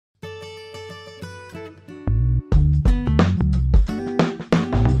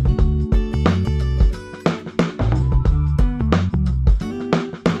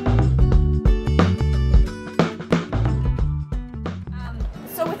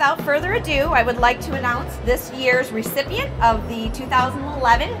without further ado, I would like to announce this year's recipient of the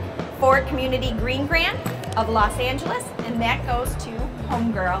 2011 Ford Community Green Grant of Los Angeles, and that goes to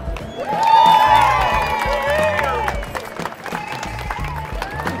Homegirl.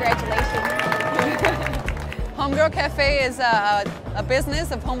 Congratulations. Homegirl Café is a business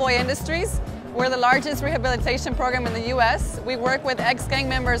of Homeboy Industries. We're the largest rehabilitation program in the U.S. We work with ex-gang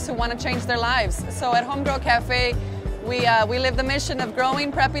members who want to change their lives. So at Homegirl Café, we live the mission of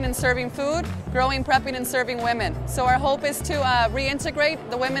growing, prepping, and serving food, growing, prepping, and serving women. So our hope is to reintegrate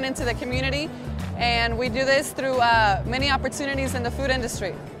the women into the community, and we do this through many opportunities in the food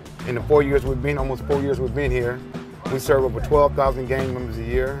industry. In the almost 4 years we've been here, we serve over 12,000 gang members a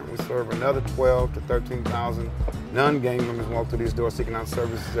year. We serve another 12 to 13,000 non-gang members walk through these doors seeking out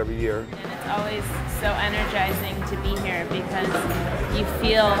services every year. And it's always so energizing to be here because you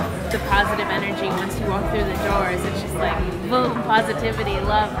feel the positive energy once you walk through the doors. It's just like boom, positivity,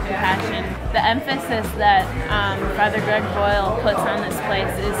 love, compassion. The emphasis that Father Greg Boyle puts on this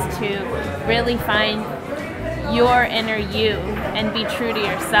place is to really find your inner you and be true to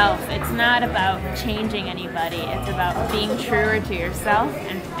yourself. It's not about changing anybody, it's about being truer to yourself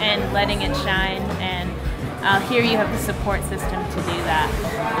and letting it shine, and here you have the support system to do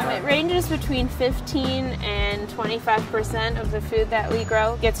that. It ranges between 15 and 25% of the food that we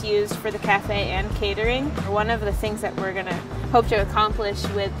grow gets used for the cafe and catering. One of the things that we're going to hope to accomplish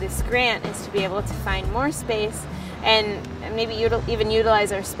with this grant is to be able to find more space and maybe even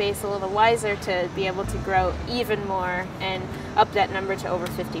utilize our space a little wiser to be able to grow even more and up that number to over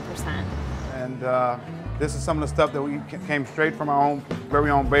 50%. And this is some of the stuff that we came straight from our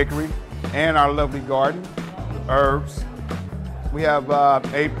very own bakery and our lovely garden, herbs. We have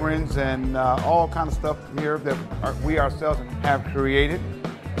aprons and all kind of stuff here that we ourselves have created.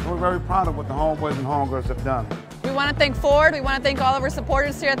 We're very proud of what the homeboys and homegirls have done. We want to thank Ford, we want to thank all of our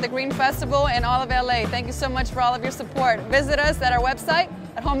supporters here at the Green Festival and all of LA. Thank you so much for all of your support. Visit us at our website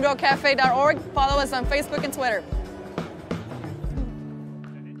at homegirlcafe.org. Follow us on Facebook and Twitter.